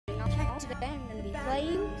today I'm going to be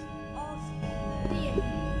playing.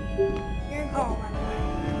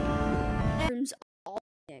 Backrooms all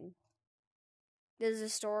seeing. This is a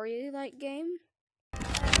story-like game.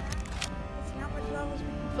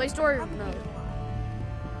 Play story mode.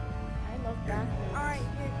 I love Backrooms. Alright,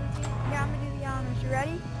 yeah, I'm gonna do the honors. You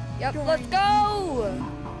ready? Yep, let's go!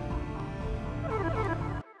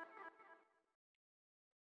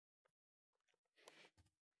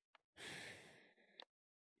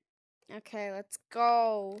 Okay, let's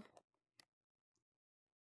go.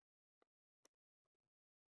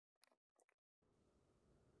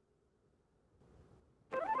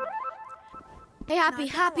 Hey,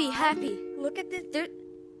 happy. Look at this.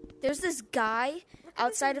 There's this guy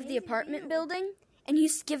outside of the apartment building, and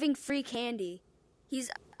he's giving free candy.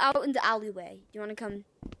 He's out in the alleyway. Do you want to come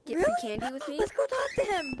get free candy with me? Let's go talk to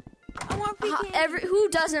him. I want free candy. Who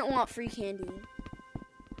doesn't want free candy?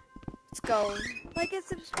 Let's go. Like and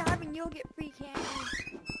subscribe and you'll get free candy.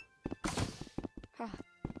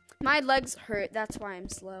 My legs hurt, that's why I'm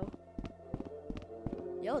slow.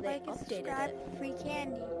 Yo, they like updated it. Free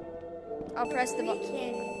candy. I'll press the button. Free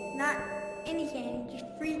candy. Not any candy, just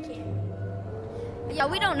free candy. Yeah,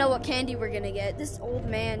 we don't know what candy we're gonna get. This old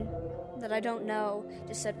man that I don't know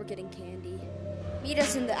just said we're getting candy. Meet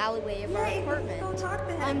us in the alleyway of our apartment. Go talk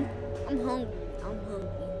to him. I'm hungry.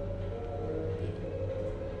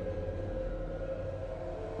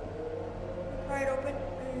 Right, open.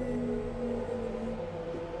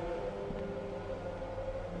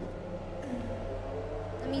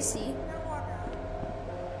 Let me see.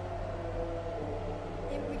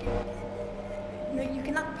 No, you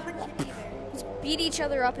cannot touch it either. Let's beat each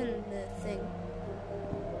other up in the thing.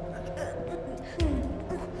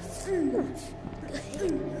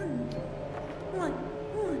 Come on.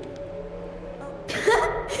 Oh.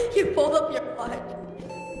 You pulled up your butt.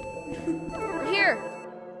 We're here.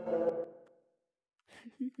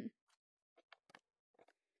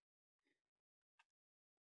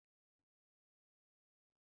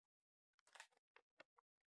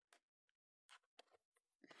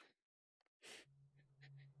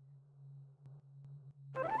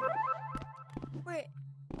 Wait.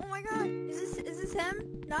 Oh my god. Is this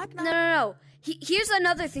him? Knock knock. No. Here's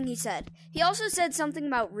another thing he said. He also said something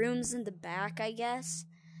about rooms in the back, I guess.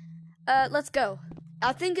 Let's go.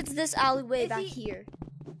 I think it's this alleyway back here.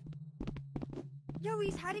 Yo,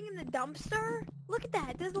 he's hiding in the dumpster? Look at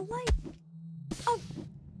that. There's a light. Oh.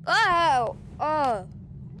 Oh.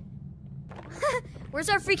 Where's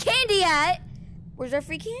our free candy at? Where's our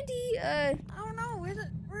free candy? I don't know. Where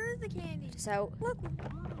is the candy? Just out. Look.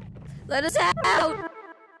 Let us out.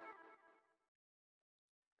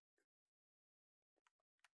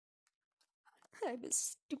 I'm a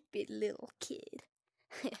stupid little kid.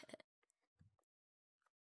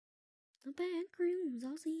 The back rooms,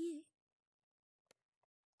 I'll see it.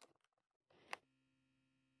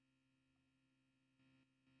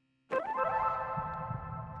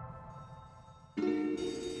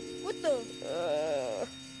 What the?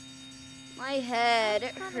 My head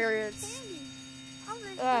hurts.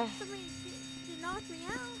 Somebody knocked me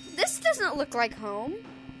out. This doesn't look like home.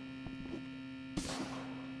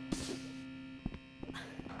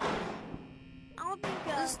 I don't think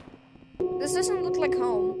this doesn't look like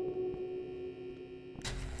home.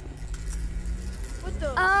 What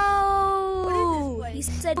the? Oh! What is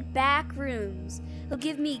this place? He said back rooms. He'll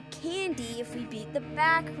give me candy if we beat the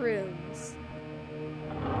back rooms.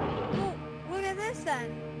 Well, look at this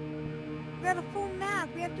then. We got a full map.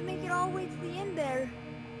 We have to make it all the way to the end there.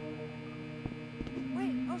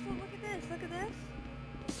 Wait, also look at this. Look at this.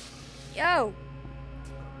 Yo.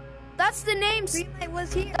 That's the name. Green light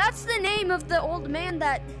was here. That's the name of the old man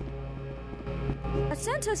that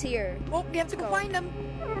sent us here. Well, we have to go find him.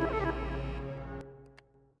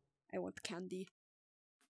 I want candy.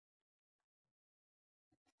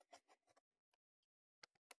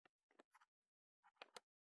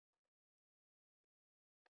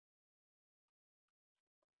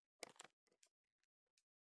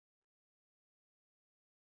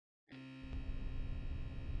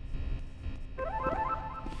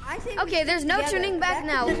 Okay, there's no turning back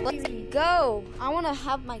now. Let's go. I want to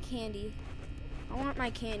have my candy. I want my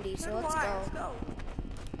candy, so let's go.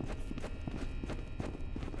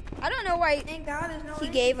 I don't know why he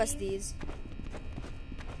gave us these.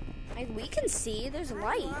 Like, we can see, there's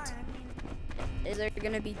light. Is there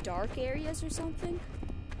gonna be dark areas or something?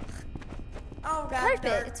 Oh god.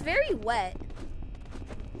 Carpet, it's very wet.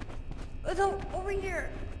 It's over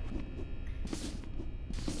here.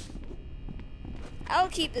 I'll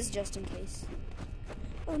keep this just in case.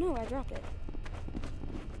 Oh no, I dropped it.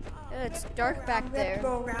 It's dark back there.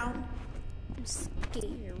 Go around. I'm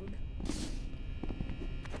scared.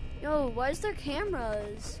 No, why is there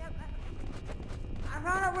cameras? Yep. I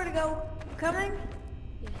found out where to go. Coming?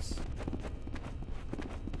 Yes.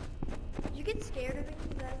 Did you get scared of me?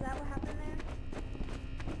 Is that what happened there?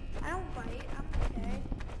 I don't bite. I'm okay.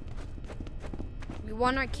 We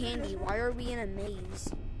want our candy. Why are we in a maze?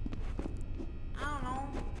 I don't know.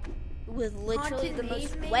 With literally Haunted the maze,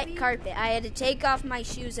 most maybe? wet carpet. I had to take off my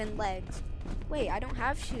shoes and legs. Wait, I don't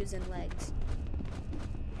have shoes and legs.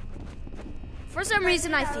 For some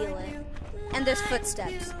reason I feel it. And there's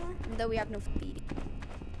footsteps. Though we have no feet.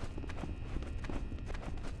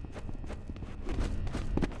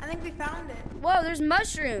 I think we found it. Whoa, there's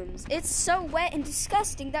mushrooms. It's so wet and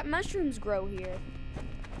disgusting that mushrooms grow here.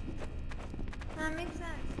 That makes sense.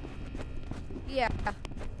 Yeah.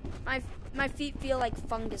 My feet feel like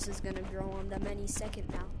fungus is gonna grow on them any second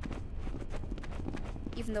now.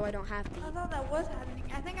 Even though I don't have feet. I thought that was happening.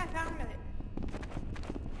 I think I found it.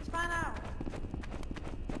 Let's find out.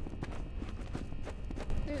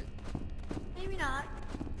 Maybe not.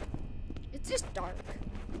 It's just dark.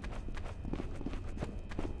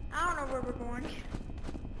 I don't know where we're going.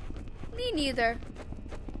 Me neither.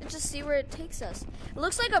 Let's just see where it takes us. It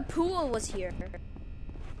looks like a pool was here.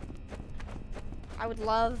 I would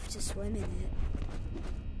love to swim in it.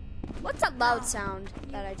 What's that loud sound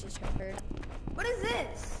that I just heard? What is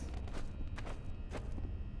this?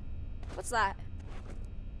 What's that?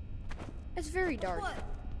 It's very dark. What?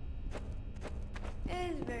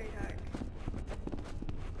 It is very dark.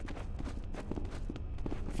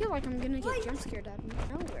 I feel like I'm gonna get Light. jump scared out of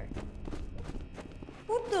nowhere.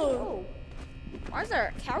 What the? Oh, why is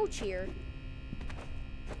there a couch here?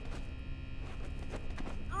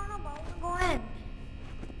 I don't know, but I want to go in.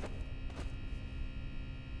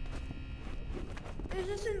 There's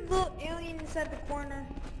just a little alien inside the corner.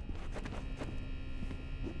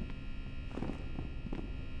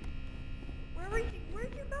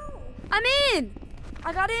 Where'd you go? I'm in!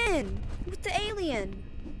 I got in with the alien.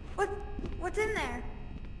 What's in there?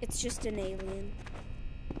 It's just an alien.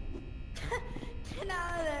 Get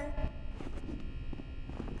out of there.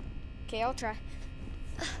 Okay, I'll try.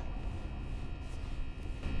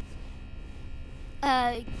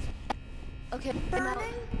 Okay.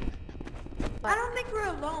 Burning? I don't think we're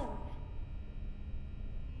alone.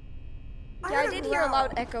 Yeah, I heard did a hear a growl.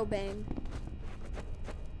 loud echo bang.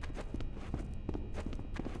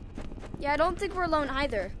 Yeah, I don't think we're alone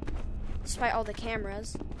either, despite all the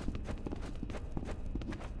cameras.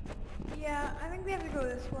 Yeah, I think we have to go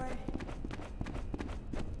this way.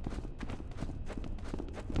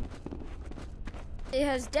 It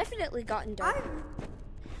has definitely gotten dark. I'm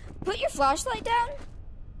Put your flashlight down,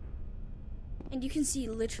 and you can see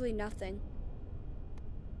literally nothing.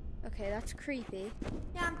 Okay, that's creepy.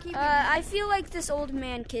 Yeah, I'm keeping I feel like this old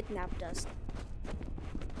man kidnapped us.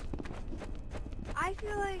 I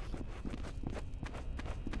feel like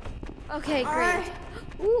Okay, All great. right.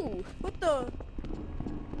 Ooh. what the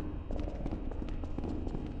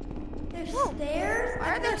There's stairs?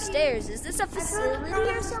 Why are there stairs? Is this a facility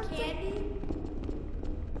or something? Candy?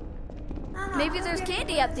 Maybe there's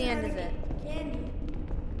candy at the end of it. Candy.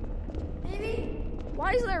 Maybe?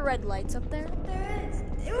 Why is there red lights up there? There is.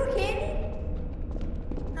 Ooh, candy?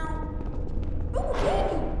 No. Ooh,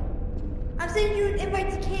 candy! I'm saying you would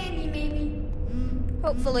invite to candy, maybe.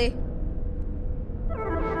 Hopefully.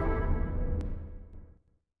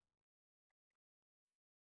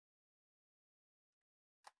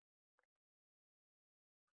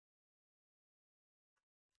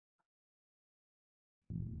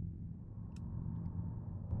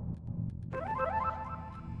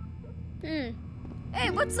 Hey,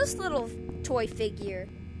 what's this little toy figure?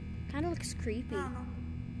 Kind of looks creepy. I don't know.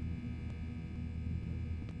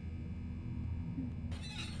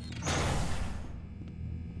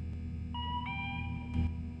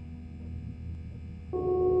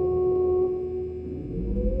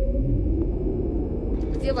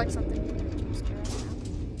 I feel like something.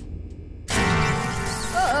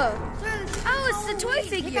 Uh-oh. Sir, this Oh, it's the toy Halloween.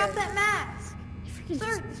 figure. Take off that mask. Freaking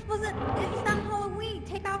Sir, it's not Halloween.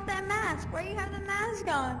 Take off that mask. Why do you have the mask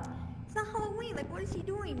on? It's not Halloween. Like, what is he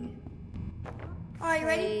doing? All right, you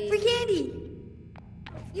ready? Hey. Free candy.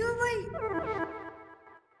 You were right.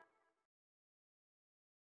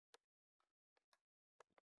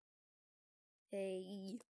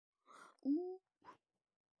 Hey. Ooh.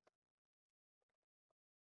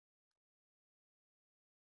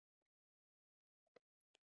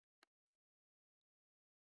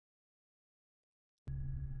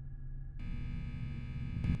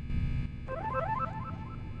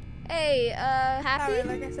 Hey, happy? Alright,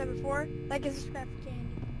 like I said before, like and subscribe for candy.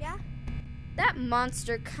 Yeah? That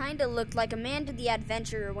monster kind of looked like Amanda the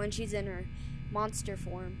Adventurer when she's in her monster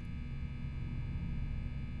form.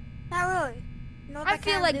 Not really. You know what I that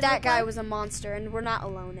feel kinda like did that look guy like? was a monster and we're not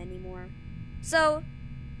alone anymore. So,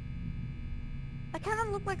 That kind of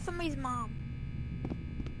looked like somebody's mom.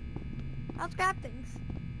 Let's grab things.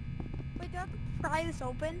 Wait, do I have to pry this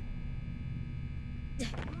open?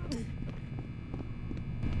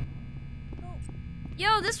 Oh,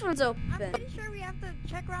 yo, this one's I'm open. pretty sure we have to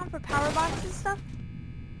check around for power boxes and stuff.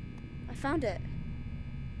 I found it.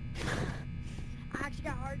 I actually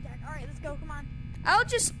got a heart attack. Alright, let's go. Come on. I'll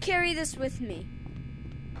just carry this with me.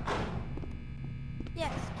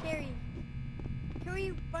 Yes, carry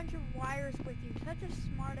a bunch of wires with you. Such a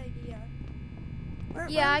smart idea. Where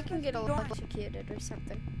Yeah, are I we can supposed get to be going? electrocuted or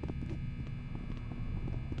something.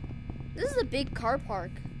 This is a big car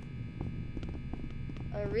park.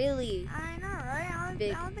 A really I know, right?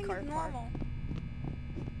 big I don't think car it's park. normal.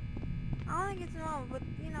 I don't think it's normal, but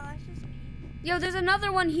you know, that's just me. Yo, there's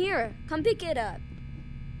another one here. Come pick it up.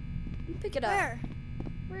 You pick it up. Where?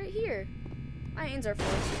 Right here. My hands are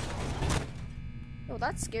full. Oh,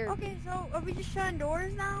 that's scary. Okay, so are we just shutting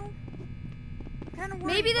doors now? I'm kinda worried.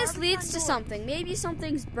 Maybe Why this are we leads shutting to doors? something. Maybe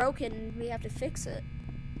something's broken and we have to fix it.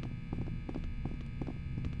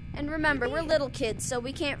 And remember, we're Maybe. little kids, so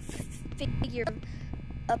we can't figure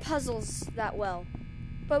puzzles that well.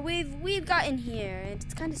 But we've gotten here, and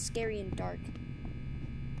it's kind of scary and dark.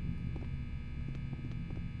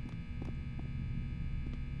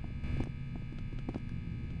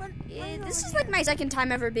 This is like my second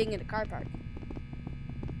time ever being in a car park.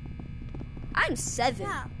 I'm 7.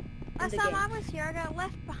 Yeah. Last the time game. I was here, I got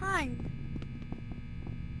left behind.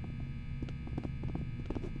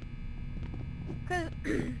 Cause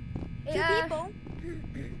two Yeah. people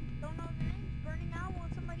don't know their names, burning out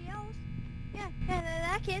on somebody else. Yeah,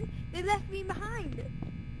 that kid, they left me behind. It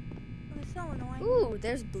was so annoying. Ooh,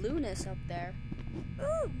 there's blueness up there.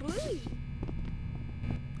 Ooh, blue.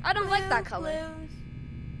 I don't like that color. Blues.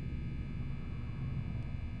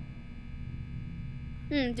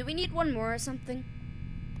 Do we need one more or something?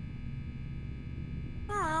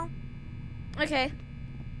 Oh, Okay.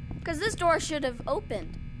 Because this door should have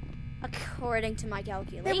opened, according to my yeah,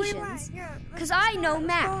 calculations. we're right. Yeah, let's 'Cause go, I know let's go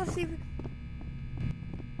math. see if we-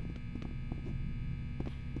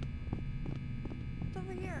 It's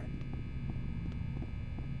over here.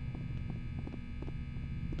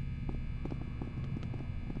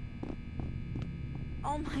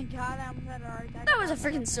 Oh my god, I almost had a heart attack. That was a about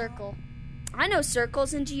freaking that. circle. I know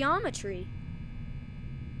circles in geometry.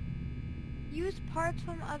 Use parts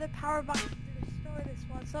from other power boxes to restore this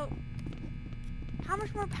one. So, how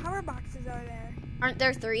much more power boxes are there? Aren't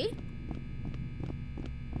there 3?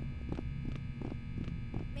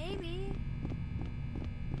 Maybe.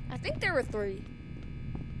 I think there were 3.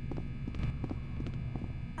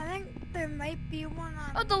 I think there might be one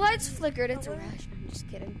on. Oh, the lights each flickered. It's a color. rash. I'm just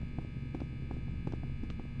kidding.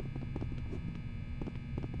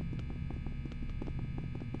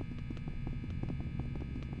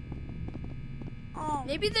 Oh,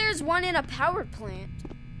 Maybe there's one in a power plant.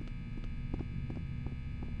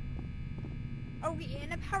 are we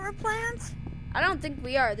in a power plant? I don't think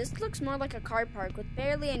we are. This looks more like a car park with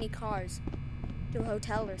barely any cars. To a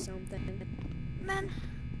hotel or something. Man,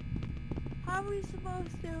 how are we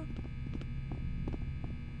supposed to?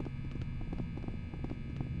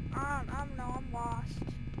 I don't know. I'm lost.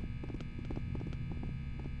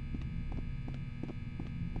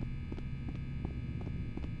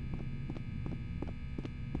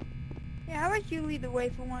 Yeah, how about you lead the way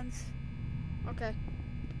for once? Okay.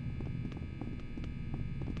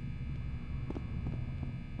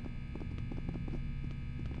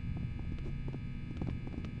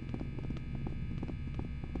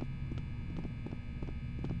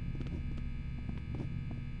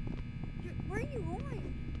 Where are you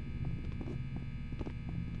going?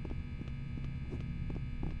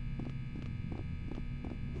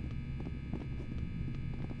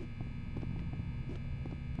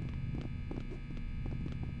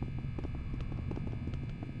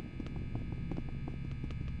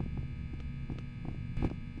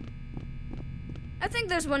 I think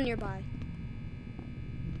there's one nearby.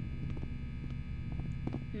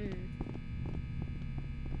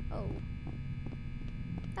 Oh.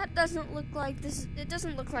 That doesn't look like this. It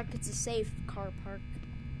doesn't look like it's a safe car park.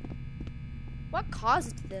 What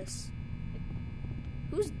caused this?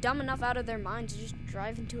 Who's dumb enough out of their mind to just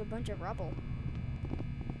drive into a bunch of rubble?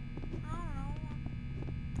 I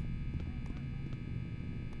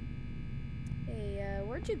don't know. Hey,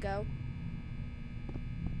 where'd you go?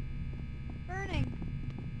 Burning.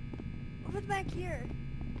 What was back here?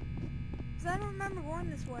 Cause I don't remember going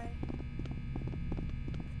this way.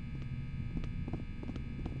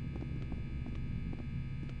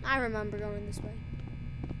 I remember going this way.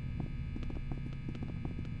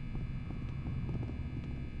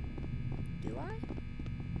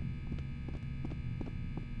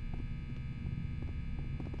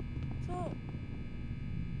 So,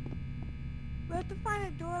 we have to find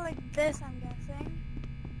a door like this, I'm guessing.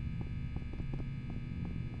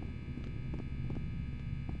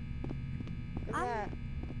 Look at that.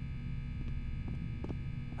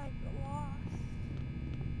 Like, lost.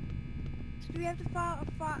 So do we have to follow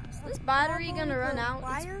Is this battery gonna run out?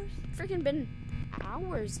 Wires? It's freaking been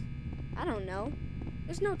hours. I don't know.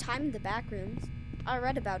 There's no time in the back rooms. I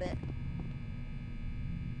read about it.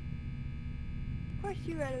 Of course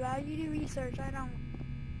you read about it. You do research. I don't.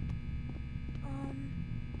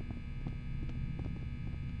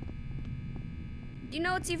 Do you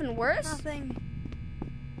know what's even worse? Nothing.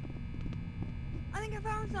 I think I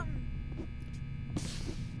found something.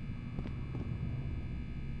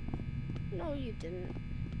 No, you didn't.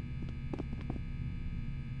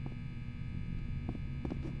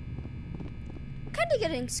 I'm kind of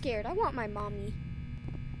getting scared. I want my mommy.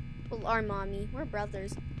 Well, our mommy. We're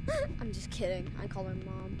brothers. I'm just kidding. I call her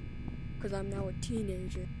mom. Because I'm now a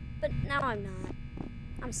teenager. But now I'm not.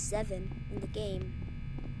 I'm 7 in the game.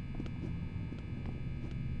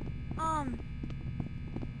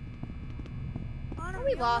 Are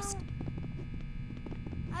we lost?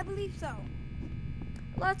 I believe so.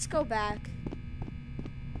 Let's go back.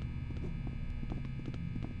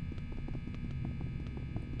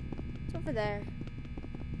 It's over there.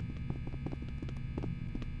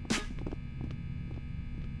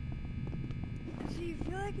 So you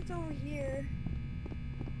feel like it's over here.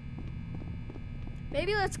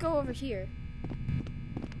 Maybe let's go over here.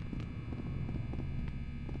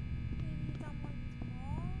 Maybe someone's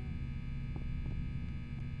wall.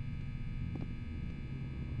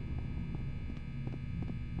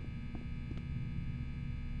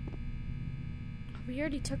 We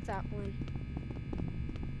already took that one.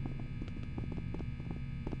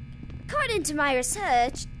 According to my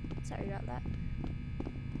research... Sorry about that.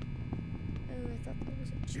 Oh, I thought that was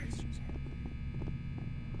a cheese's head.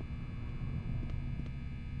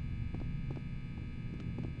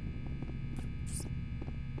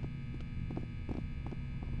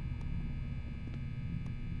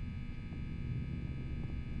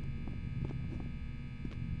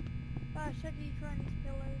 Gosh, check each one of these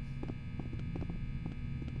pillars.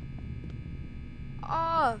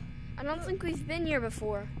 Oh, I don't think we've been here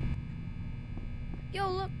before. Yo,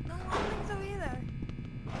 look. No, I don't think so either.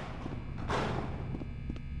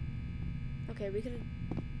 Okay, we could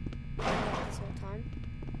have this whole time.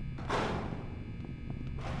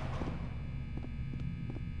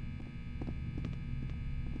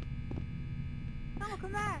 No,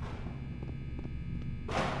 come back.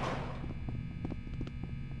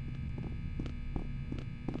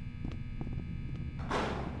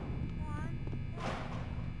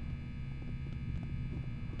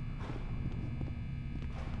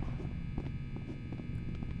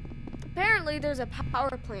 Apparently, there's a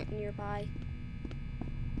power plant nearby.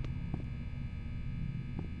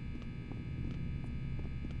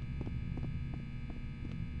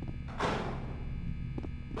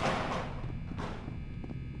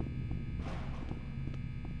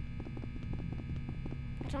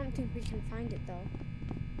 I don't think we can find it though.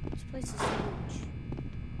 This place is huge.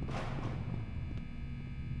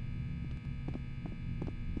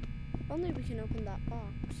 If only we can open that box.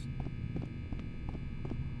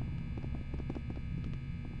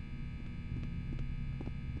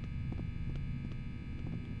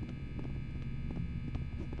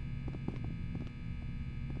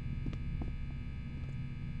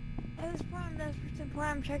 At this point, I'm desperate to the point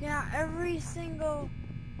I'm checking out every single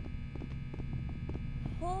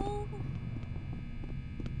hole.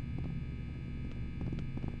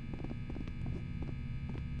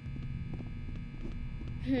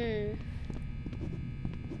 Hmm.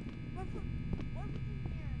 What's in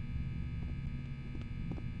here?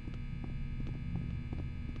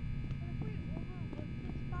 What if we overlook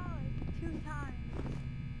this spot like 2 times?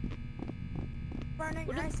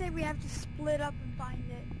 Vernon, I say we have to split up and find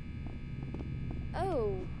it.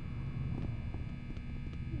 Oh.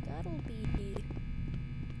 That'll be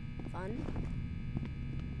fun.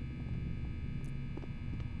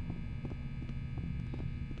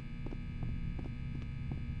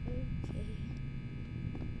 Okay.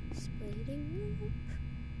 Splitting up.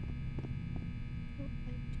 Would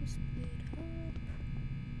like to split up.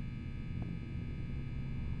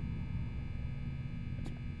 What's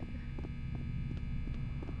right there?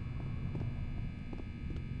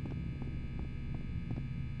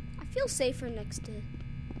 I feel safer next to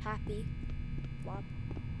Happy Flop.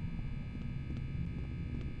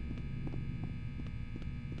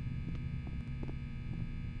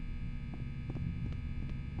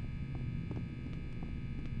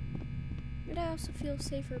 And I also feel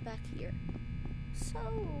safer back here. So,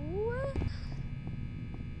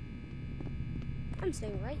 I'm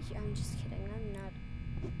staying right here. I'm just kidding. I'm not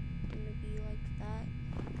gonna be like that.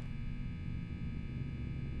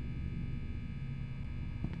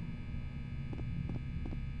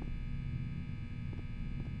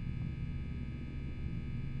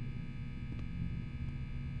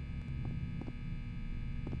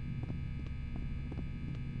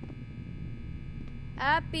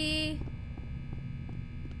 Happy.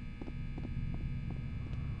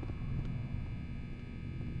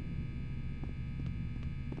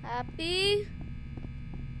 Happy.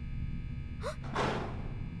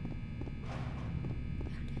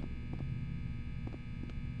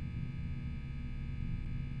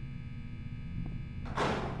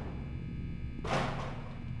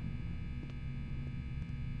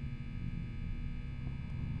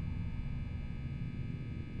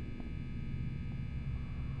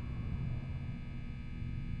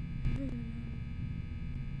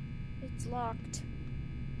 It's locked.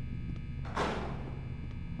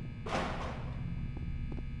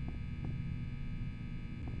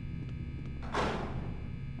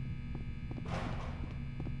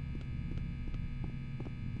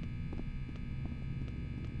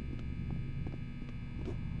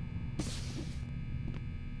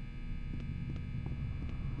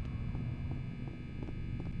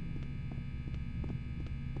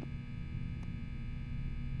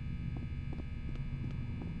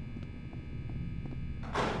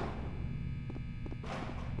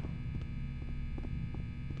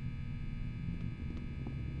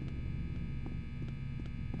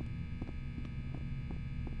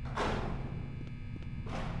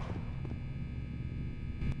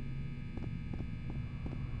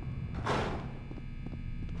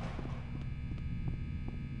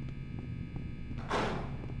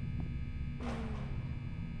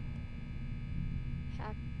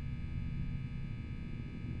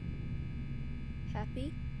 Happy?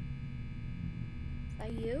 Is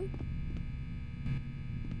that you?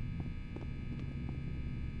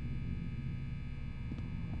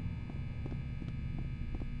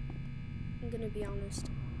 I'm gonna be honest.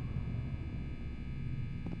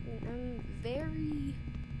 I'm very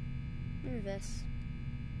nervous.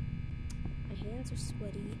 My hands are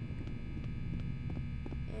sweaty.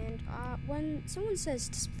 And when someone says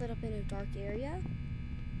to split up in a dark area,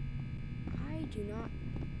 I do not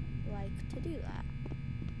like to do that.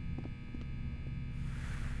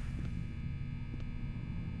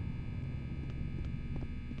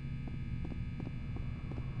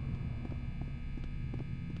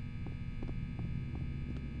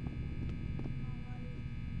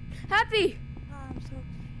 Happy! I'm so...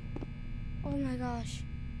 Oh my gosh.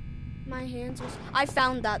 My hands are... I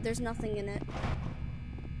found that. There's nothing in it.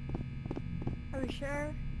 Are we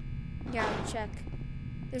sure? Yeah, check.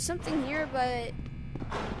 There's something here, but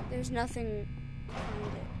there's nothing to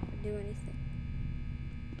find it or do anything.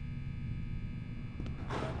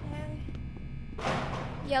 Okay.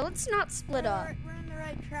 Yeah, let's not split up. We're on the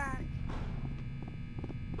right track.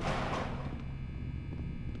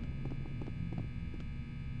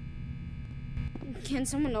 Can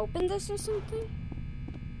someone open this or something?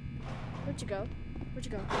 Where'd you go? Where'd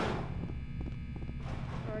you go?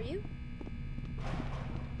 Where are you?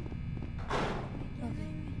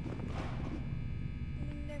 Beginning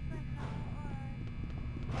different how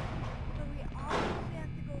so we obviously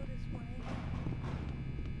have to go this way.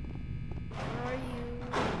 Where are you?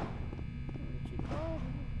 Where'd you go?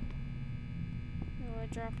 Oh, I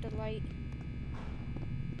dropped a light.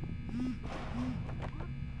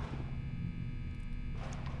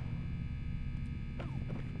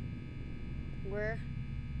 Where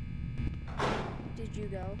did you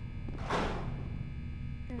go?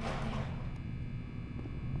 You're right there.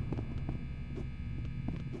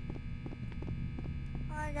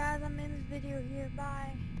 Alright guys, I'm in this video here.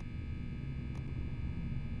 Bye.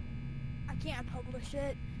 I can't publish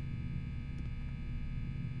it.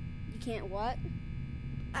 You can't what?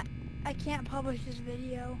 I can't publish this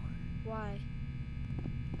video. Why?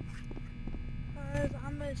 Because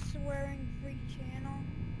I'm a swearing free channel.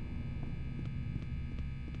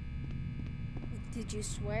 Did you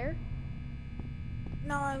swear?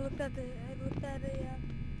 No, I looked at a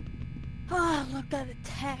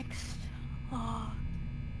text. Oh,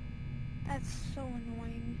 that's so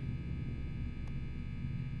annoying.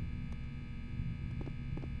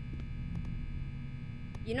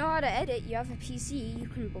 You know how to edit. You have a PC. You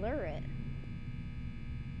can blur it.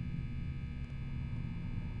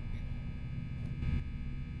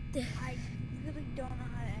 I really don't know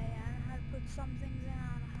how to edit. I know how to put some things in. I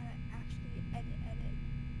don't know how to actually edit.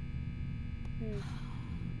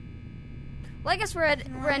 Well, I guess we're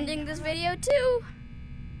ending this video too.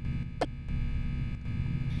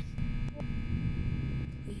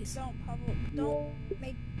 please.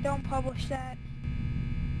 Don't publish that.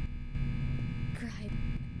 Cried.